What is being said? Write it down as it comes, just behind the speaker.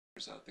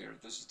out there.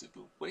 This is the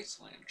Boob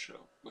Wasteland Show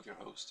with your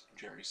host,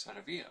 Jerry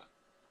Saravia.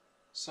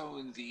 So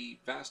in the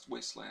vast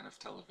wasteland of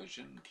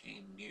television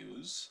came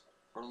news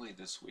early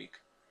this week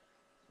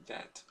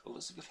that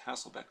Elisabeth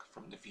Hasselbeck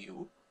from The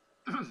View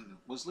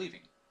was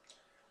leaving.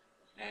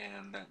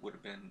 And that would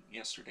have been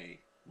yesterday,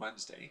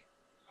 Wednesday,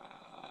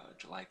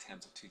 July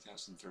 10th of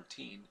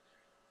 2013,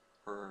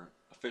 her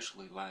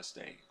officially last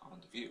day on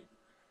The View.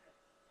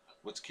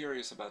 What's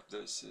curious about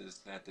this is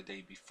that the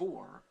day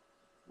before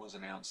was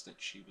announced that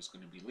she was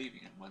going to be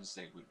leaving, and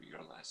Wednesday would be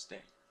her last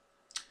day.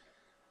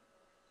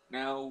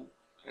 Now,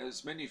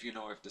 as many of you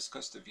know, I've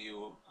discussed The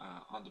View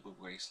on the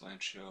Boob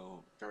Wasteland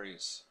Show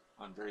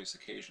on various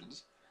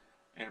occasions,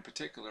 and in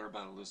particular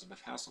about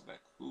Elisabeth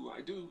Hasselbeck, who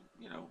I do,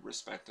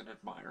 respect and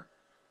admire.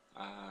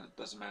 It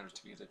doesn't matter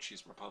to me that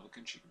she's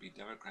Republican. She could be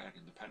Democrat,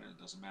 Independent,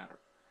 it doesn't matter.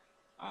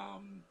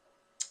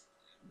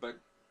 But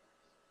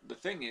the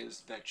thing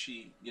is that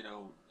she,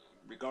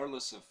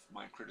 regardless of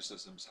my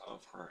criticisms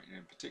of her, and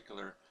in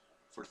particular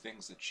for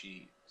things that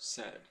she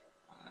said,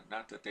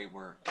 not that they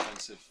were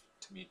offensive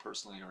to me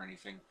personally or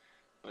anything,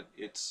 but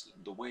it's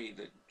the way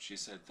that she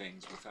said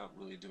things without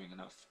really doing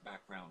enough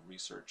background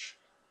research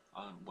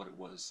on what it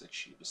was that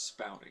she was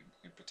spouting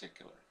in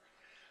particular.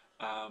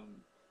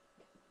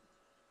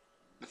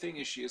 The thing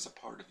is, she is a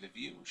part of The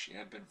View. She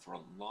had been for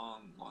a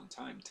long, long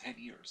time, 10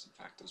 years.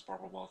 In fact, as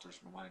Barbara Walters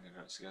reminded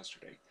us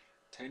yesterday,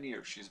 10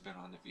 years she's been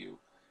on The View,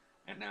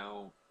 and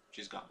now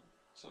she's gone.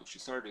 So she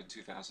started in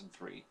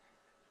 2003,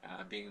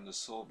 being the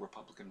sole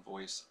Republican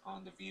voice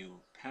on The View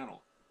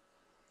panel.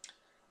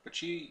 But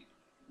she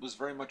was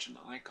very much an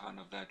icon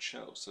of that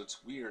show, so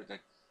it's weird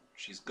that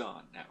she's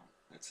gone now.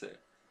 That's it.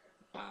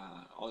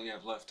 All you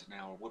have left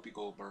now are Whoopi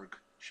Goldberg,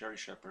 Sherry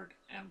Shepherd,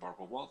 and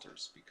Barbara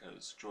Walters,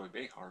 because Joy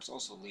Behar is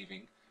also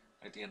leaving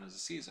at the end of the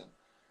season,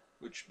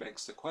 which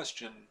begs the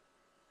question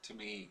to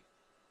me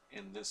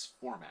in this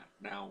format.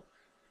 Now,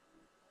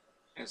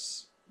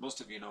 as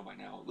most of you know by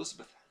now,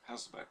 Elisabeth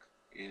Hasselbeck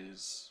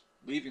is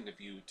leaving The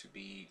View to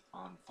be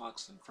on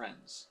Fox and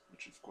Friends,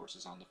 which of course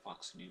is on the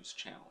Fox News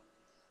channel.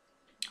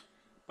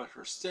 But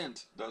her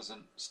stint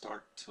doesn't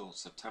start till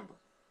September.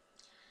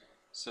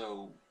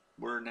 So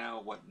we're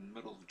now, in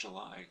middle of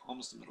July,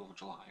 almost the middle of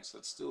July, so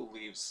it still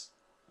leaves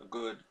a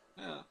good,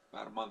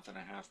 about a month and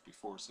a half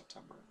before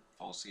September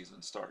fall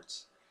season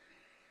starts.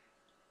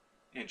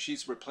 And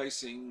she's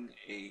replacing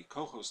a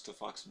co-host of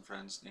Fox and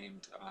Friends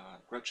named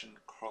Gretchen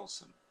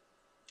Carlson,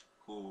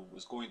 who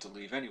was going to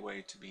leave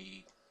anyway to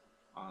be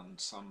on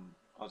some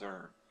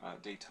other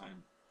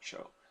daytime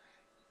show.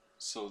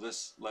 So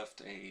this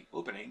left a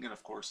opening, and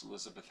of course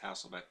Elisabeth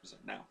Hasselbeck was in.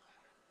 Now,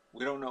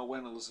 we don't know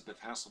when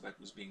Elisabeth Hasselbeck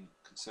was being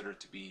considered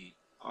to be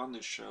on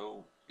the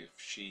show, if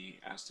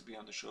she asked to be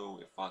on the show,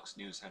 if Fox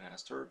News had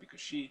asked her,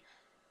 because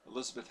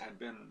Elisabeth had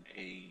been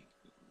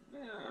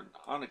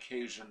on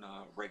occasion,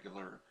 a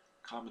regular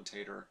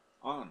commentator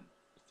on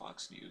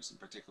Fox News, in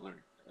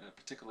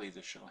particularly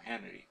the show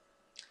Hannity.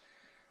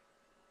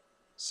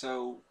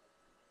 So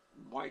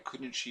why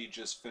couldn't she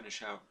just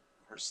finish out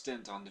her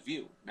stint on The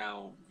View?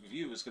 Now, The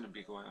View is going to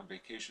be going on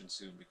vacation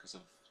soon because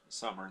of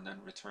summer and then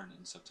return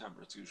in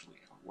September. It's usually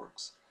how it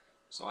works.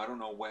 So I don't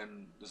know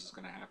when this is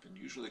going to happen.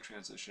 Usually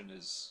transition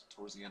is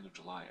towards the end of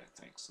July,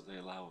 I think, so they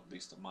allow at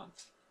least a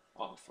month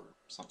off or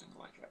something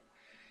like that.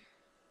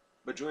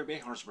 But Joy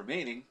Behar's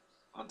remaining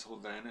until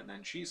then, and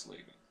then she's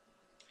leaving.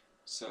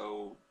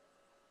 So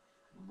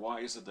why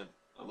is it that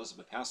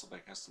Elisabeth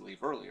Hasselbeck has to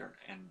leave earlier,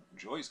 and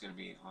Joy's going to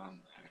be on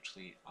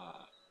actually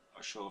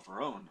a show of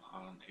her own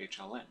on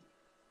HLN?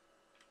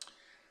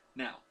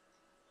 Now,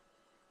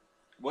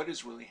 what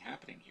is really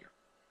happening here?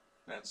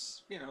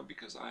 That's,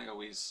 because I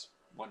always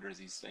wonder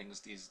these things,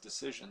 these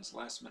decisions,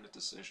 last-minute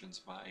decisions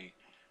by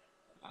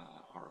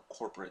our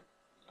corporate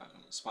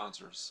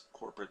sponsors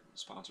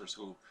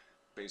who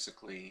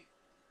basically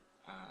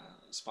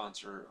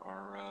sponsor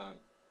our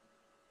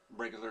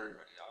regular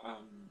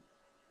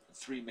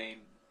three main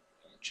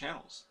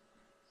channels,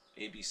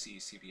 ABC,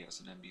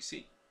 CBS, and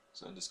NBC.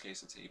 So in this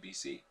case, it's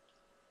ABC.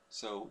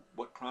 So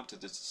what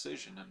prompted this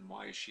decision, and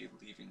why is she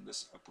leaving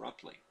this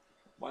abruptly?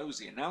 Why was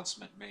the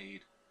announcement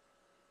made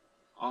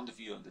on The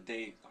View on the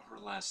day, her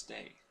last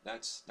day?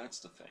 That's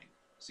the thing.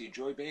 See,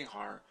 Joy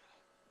Behar,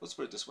 let's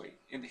put it this way,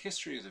 in the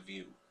history of The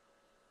View,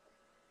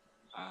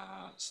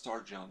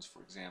 Star Jones,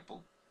 for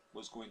example,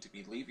 was going to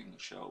be leaving the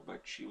show,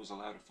 but she was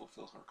allowed to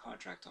fulfill her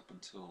contract up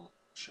until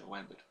the show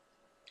ended,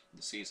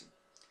 the season.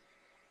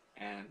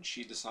 And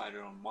she decided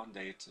on one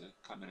day to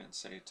come in and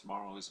say,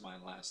 tomorrow is my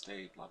last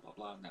day, blah, blah,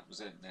 blah, and that was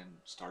it. And then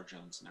Star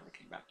Jones never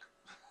came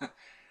back.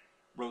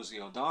 Rosie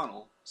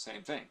O'Donnell,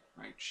 same thing,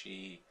 right?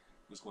 She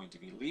was going to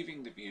be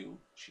leaving The View.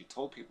 She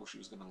told people she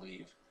was going to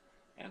leave,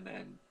 and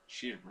then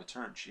she didn't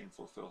return. She didn't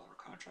fulfill her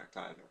contract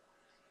either,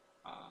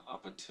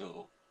 up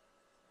until,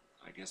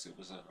 I guess it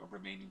was a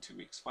remaining 2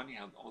 weeks. Funny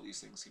how all these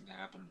things seem to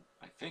happen,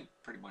 I think,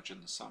 pretty much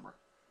in the summer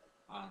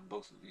on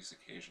both of these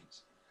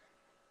occasions.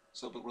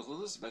 So, but with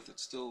Elisabeth,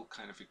 it's still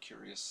kind of a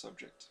curious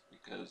subject,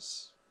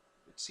 because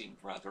it seemed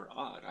rather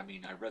odd. I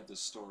mean, I read this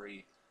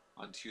story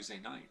on Tuesday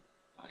night.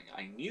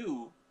 I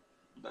knew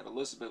that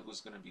Elisabeth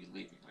was going to be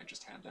leaving. I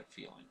just had that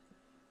feeling,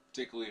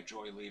 particularly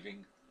Joy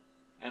leaving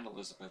and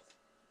Elisabeth.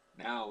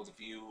 Now the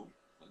View,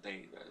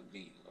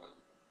 the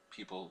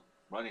people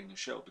running the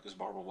show, because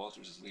Barbara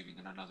Walters is leaving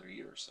in another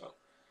year or so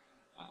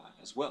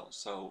as well.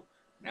 So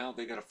now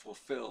they got to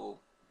fulfill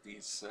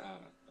these.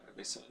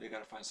 They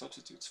got to find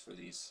substitutes for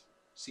these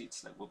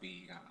seats that will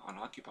be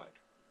unoccupied.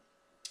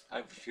 I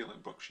have a feeling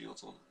Brooke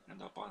Shields will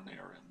end up on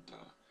there, and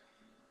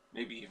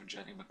maybe even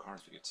Jenny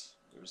McCarthy.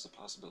 There's a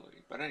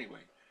possibility. But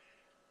anyway,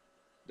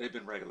 they've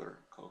been regular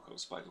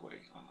co-hosts, by the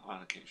way,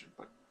 on occasion.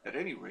 But at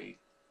any rate,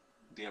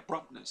 the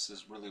abruptness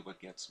is really what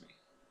gets me.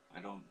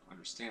 I don't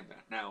understand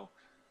that. Now,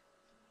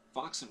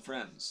 Fox and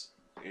Friends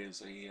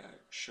is a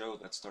show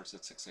that starts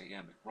at 6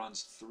 a.m. It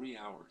runs 3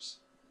 hours.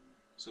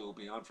 So it'll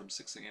be on from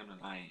 6 a.m.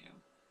 to 9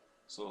 a.m.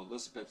 So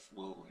Elisabeth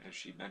will, as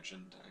she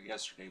mentioned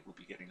yesterday, will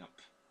be getting up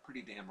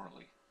pretty damn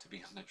early to be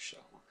on the show.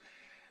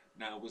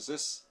 Now, was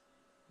this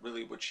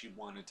really what she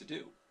wanted to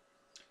do?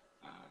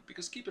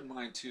 Because keep in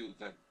mind, too,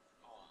 that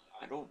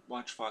I don't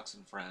watch Fox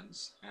and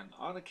Friends, and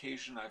on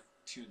occasion I've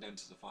tuned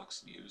into the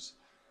Fox News,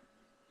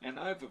 and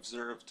I've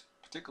observed,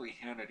 particularly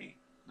Hannity,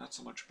 not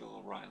so much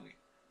Bill O'Reilly,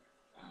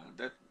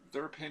 that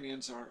their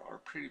opinions are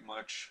pretty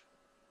much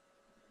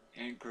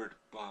anchored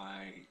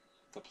by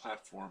the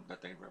platform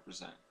that they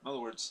represent. In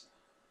other words,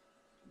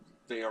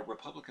 they are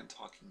Republican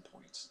talking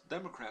points.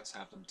 Democrats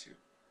have them too,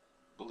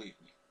 believe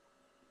me.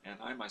 And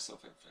I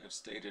myself have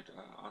stated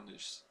on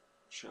this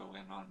show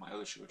and on my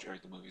other show, Jerry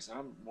the Movies, that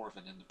I'm more of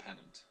an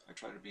independent. I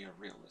try to be a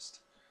realist,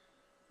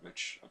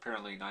 which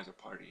apparently neither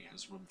party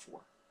has room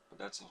for. But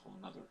that's a whole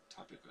other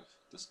topic of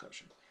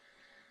discussion.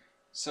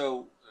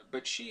 So,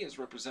 but she has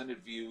represented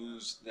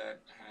views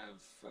that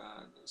have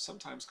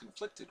sometimes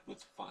conflicted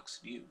with Fox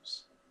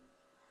News.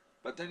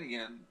 But then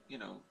again, you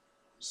know,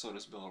 so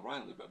does Bill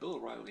O'Reilly. But Bill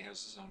O'Reilly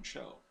has his own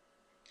show.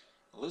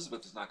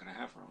 Elisabeth is not going to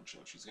have her own show.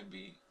 She's going to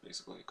be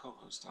basically a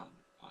co-host on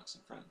Fox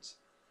and Friends.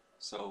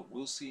 So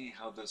we'll see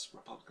how this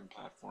Republican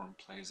platform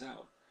plays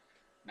out.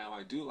 Now,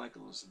 I do like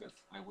Elisabeth.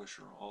 I wish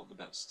her all the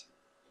best.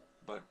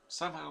 But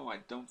somehow I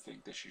don't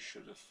think that she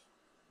should have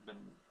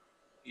been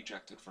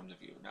ejected from The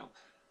View. Now,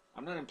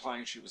 I'm not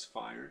implying she was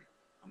fired.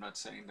 I'm not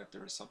saying that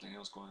there is something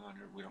else going on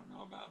here we don't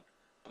know about.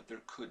 But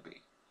there could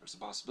be. There's a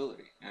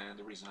possibility. And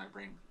the reason I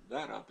bring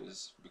that up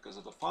is because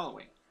of the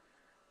following.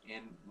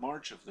 In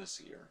March of this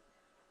year,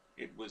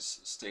 it was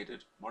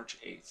stated, March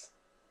 8th,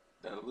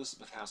 that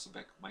Elisabeth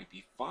Hasselbeck might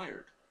be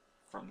fired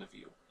from The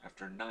View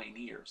after 9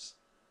 years.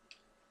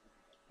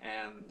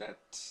 And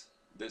that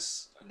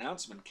this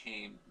announcement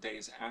came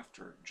days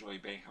after Joy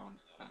Behar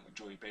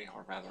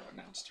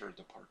announced her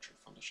departure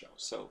from the show.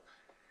 So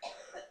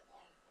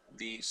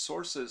the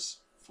sources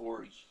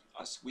for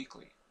Us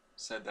Weekly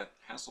said that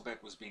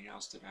Hasselbeck was being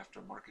ousted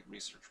after market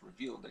research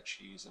revealed that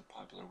she's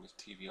unpopular with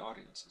TV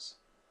audiences.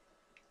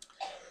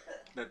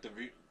 That the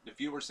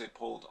viewers they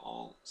polled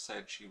all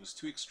said she was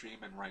too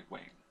extreme and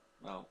right-wing.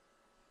 Well,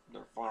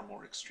 there are far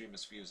more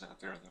extremist views out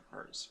there than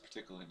hers,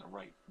 particularly in the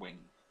right-wing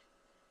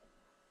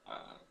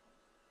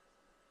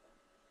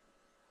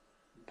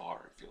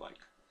bar, if you like.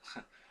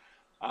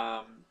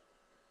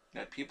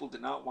 That people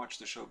did not watch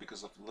the show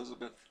because of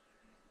Elisabeth,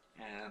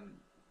 and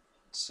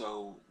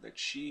so that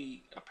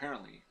she,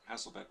 apparently,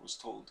 Hasselbeck was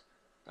told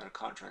that a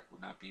contract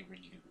would not be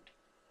renewed.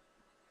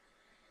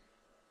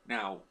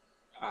 Now,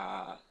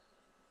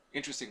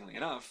 interestingly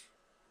enough,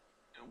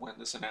 when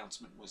this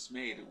announcement was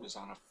made, it was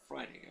on a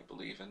Friday, I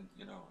believe, and,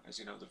 you know, as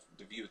you know,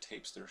 the View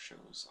tapes their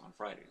shows on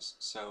Fridays,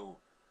 so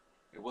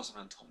it wasn't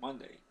until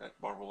Monday that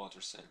Barbara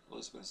Walters said,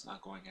 Elisabeth is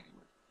not going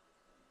anywhere.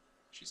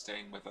 She's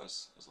staying with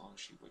us as long as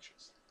she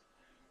wishes.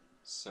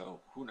 So,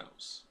 who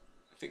knows?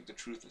 I think the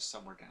truth is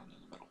somewhere down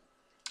in the middle.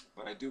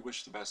 But I do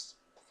wish the best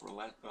for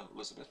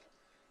Elisabeth.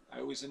 I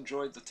always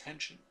enjoyed the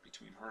tension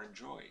between her and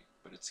Joy,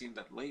 but it seemed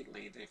that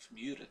lately they've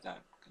muted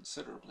that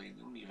considerably and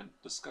they don't even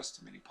discuss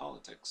too many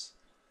politics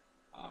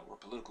or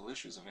political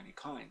issues of any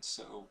kind.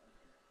 So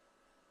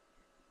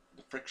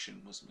the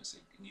friction was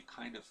missing, and you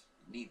kind of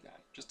need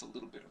that. Just a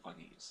little bit of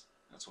unease.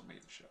 That's what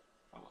made the show.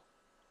 Oh well.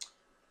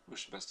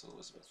 Wish the best to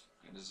Elisabeth.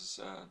 And this is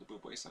the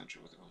Boob Wasteland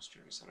Show with the host,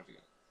 Jerry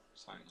Saravia,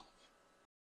 signing off.